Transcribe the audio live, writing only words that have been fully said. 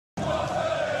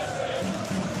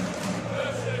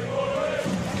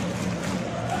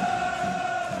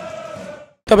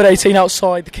WD18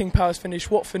 outside, the King Powers finish,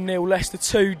 Watford 0, Leicester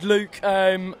 2. Luke,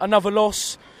 another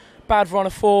loss, bad run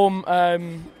of form,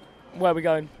 where are we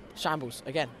going? Shambles,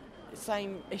 again.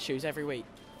 Same issues every week.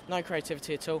 No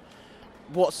creativity at all.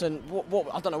 Watson,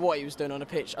 I don't know what he was doing on the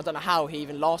pitch. I don't know how he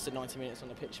even lasted 90 minutes on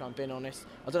the pitch, if I'm being honest.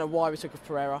 I don't know why we took off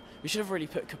Pereira. We should have really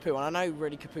put Capu on. I know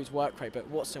really Capu's work rate, but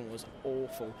Watson was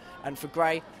awful. And for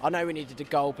Gray, I know we needed a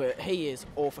goal, but he is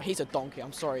awful. He's a donkey,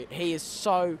 I'm sorry. He is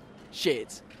so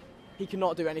shit. He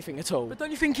cannot do anything at all. But don't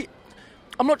you think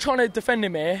I'm not trying to defend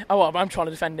him here. Oh, well, I'm trying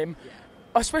to defend him. Yeah.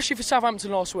 Especially for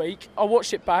Southampton last week. I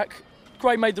watched it back.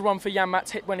 Gray made the run for Jan-Mat's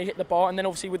hit when he hit the bar, and then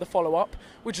obviously with the follow-up,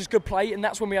 which was good play, and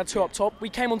that's when we had two up top. We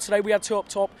came on today, we had two up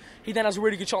top. He then has a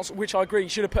really good chance, which I agree he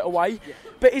should have put away. Yeah.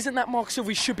 But isn't that Mark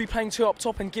Silva should be playing two up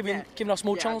top and giving us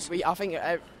more chance? I think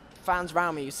fans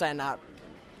around me are saying that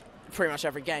pretty much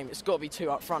every game. It's got to be two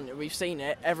up front. We've seen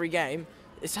it every game.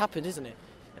 It's happened, isn't it?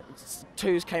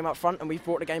 Twos came up front, and we've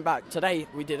brought the game back. Today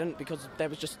we didn't because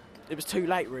it was too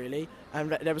late, really,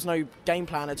 and there was no game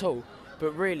plan at all.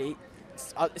 But really,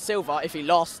 Silva, if he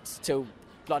lasts till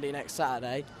bloody next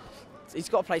Saturday, he's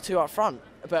got to play two up front.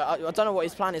 But I don't know what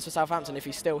his plan is for Southampton if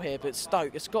he's still here. But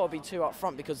Stoke, it's got to be two up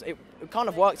front because it kind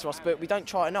of works for us, but we don't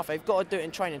try enough. They've got to do it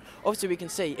in training. Obviously, we can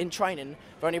see in training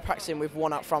we're only practicing with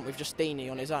one up front with Justini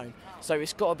on his own. So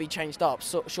it's got to be changed up,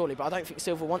 surely. But I don't think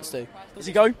Silva wants to. Does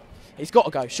he go? He's got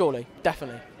to go, surely,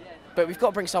 definitely. But we've got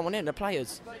to bring someone in, the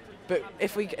players. But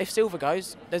if Silva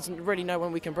goes, there's really no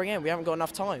one we can bring in. We haven't got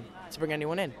enough time to bring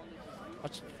anyone in.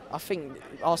 I think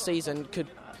our season could...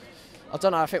 I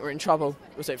don't know, I think we're in trouble.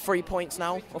 Was it 3 points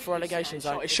now off the relegation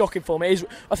zone? It's shocking for me.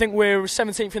 I think we're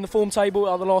 17th in the form table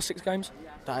out of the last 6 games.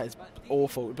 That is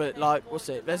awful. But, like, what's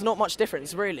it? There's not much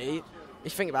difference, really. If you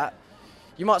think about it,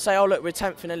 you might say, oh, look, we're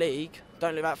 10th in the league.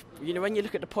 Don't look at... You know, when you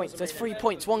look at the points, there's 3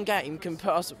 points. One game can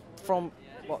put us from,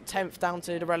 10th down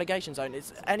to the relegation zone.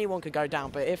 Anyone could go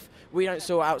down. But if we don't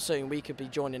sort out soon, we could be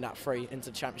joining that 3 into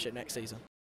the Championship next season.